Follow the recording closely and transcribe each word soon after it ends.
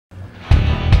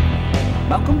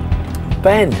Malcolm?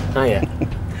 Ben, hiya.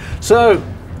 So,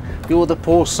 you're the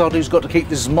poor sod who's got to keep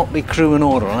this motley crew in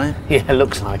order, eh? Yeah,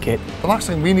 looks like it. The last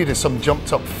thing we need is some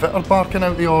jumped-up fitter barking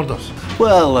out the orders.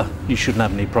 Well, you shouldn't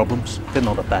have any problems. They're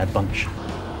not a bad bunch.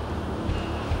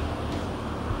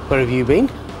 Where have you been?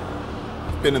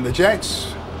 Been in the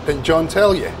Jets. Didn't John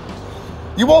tell you?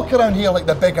 You walk around here like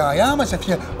the big I am, as if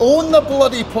you own the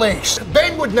bloody place.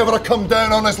 Ben would never have come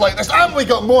down on us like this, and we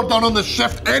got more done on the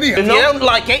shift anyhow. If you don't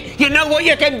like it, you know what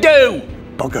you can do!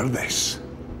 Bugger this.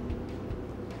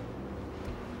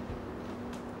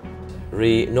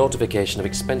 Re-notification of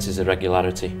expenses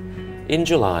irregularity. In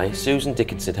July, Susan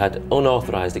Dickinson had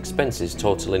unauthorised expenses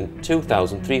totalling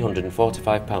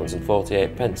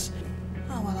 £2,345.48.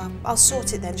 Oh, well, I'll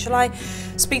sort it then. Shall I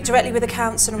speak directly with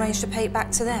accounts and arrange to pay it back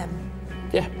to them?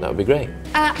 Yeah, that would be great.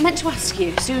 I meant to ask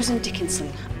you, Susan Dickinson,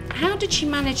 how did she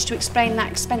manage to explain that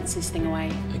expenses thing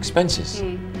away? Expenses?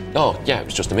 Oh, yeah, it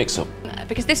was just a mix-up.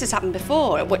 Because this has happened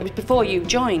before. It was before you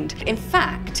joined. In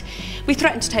fact, we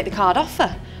threatened to take the card off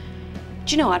her.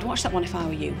 Do you know, I'd watch that one if I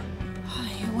were you. Oh,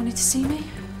 you wanted to see me?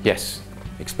 Yes,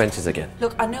 expenses again.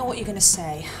 Look, I know what you're going to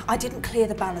say. I didn't clear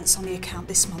the balance on the account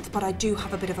this month, but I do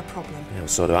have a bit of a problem. Yeah, well,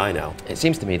 so do I now. It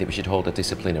seems to me that we should hold her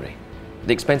disciplinary.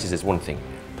 The expenses is one thing,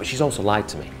 but she's also lied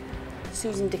to me.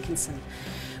 Susan Dickinson.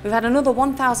 We've had another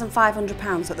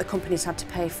 £1,500 that the company's had to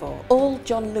pay for. All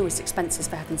John Lewis expenses,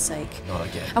 for heaven's sake. Not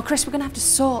again. Oh, Chris, we're going to have to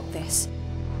sort this.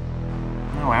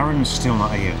 No, Aaron's still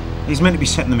not here. He's meant to be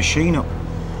setting the machine up.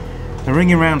 They're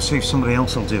ringing round to see if somebody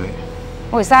else will do it.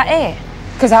 Oh, is that it?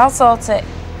 Because I'll sort it.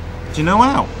 Do you know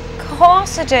how? Of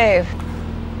course I do.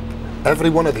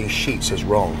 Every one of these sheets is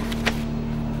wrong.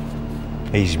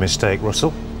 Easy mistake,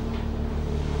 Russell.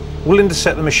 Well, Linda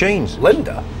set the machines.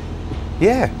 Linda?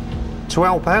 Yeah, to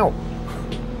help out.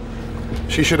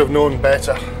 She should have known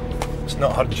better. It's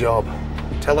not her job.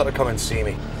 Tell her to come and see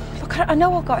me. Look, I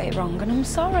know I got it wrong and I'm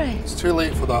sorry. It's too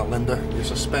late for that, Linda. You're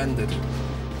suspended.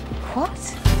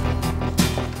 What?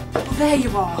 Well, there you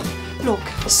are. Look,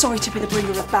 sorry to be the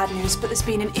bringer of bad news, but there's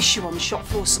been an issue on the shop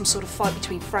floor, some sort of fight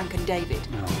between Frank and David.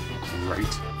 Oh,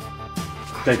 great.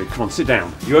 David, come on, sit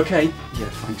down. You okay? Yeah,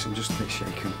 thanks. I'm just a bit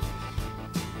shaken.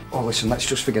 Oh, listen, let's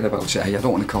just forget about it. Hey, I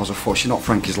don't want to cause a fuss. You're not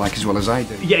Frank is like as well as I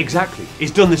do. Yeah, exactly.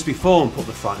 He's done this before and put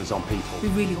the frighteners on people. We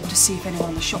really ought to see if anyone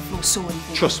on the shop floor saw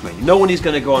anything. Trust me, no one is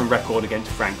going to go on record against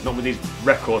Frank, not with his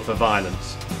record for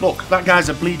violence. Look, that guy's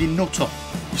a bleeding nutter.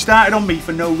 He started on me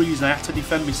for no reason. I had to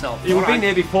defend myself. We've been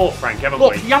here before, Frank, haven't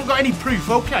Look, we? you haven't got any proof,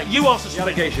 okay? You are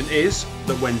suspected. The allegation is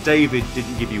that when David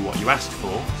didn't give you what you asked for,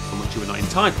 and what you were not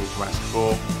entitled to ask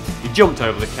for, you jumped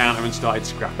over the counter and started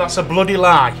scrapping. That's a bloody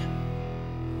lie.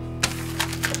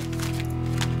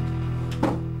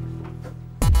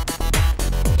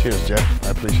 Cheers, Jim. I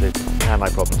appreciate it. Yeah, no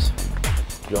problems.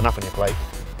 You've got enough on your plate.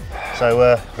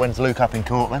 So, when's Luke up in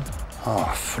court then?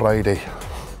 Oh, Friday.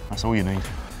 That's all you need.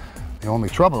 The only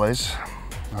trouble is,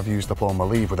 I've used up all my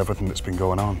leave with everything that's been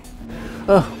going on.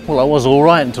 Well, I was all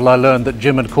right until I learned that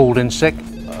Jim had called in sick.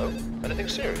 Oh, anything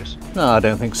serious? No, I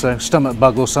don't think so. Stomach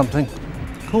bug or something.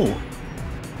 Court?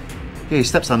 Yeah, your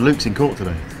stepson Luke's in court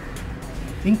today.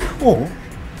 In court?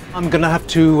 I'm going to have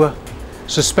to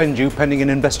suspend you pending an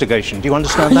investigation. Do you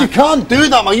understand that? You can't do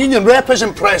that. My union rep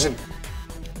isn't present.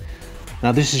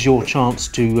 Now, this is your chance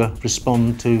to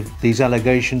respond to these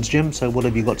allegations, Jim, so what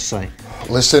have you got to say?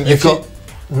 Listen, You've got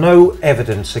no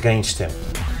evidence against him.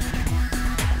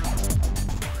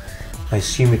 I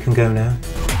assume we can go now?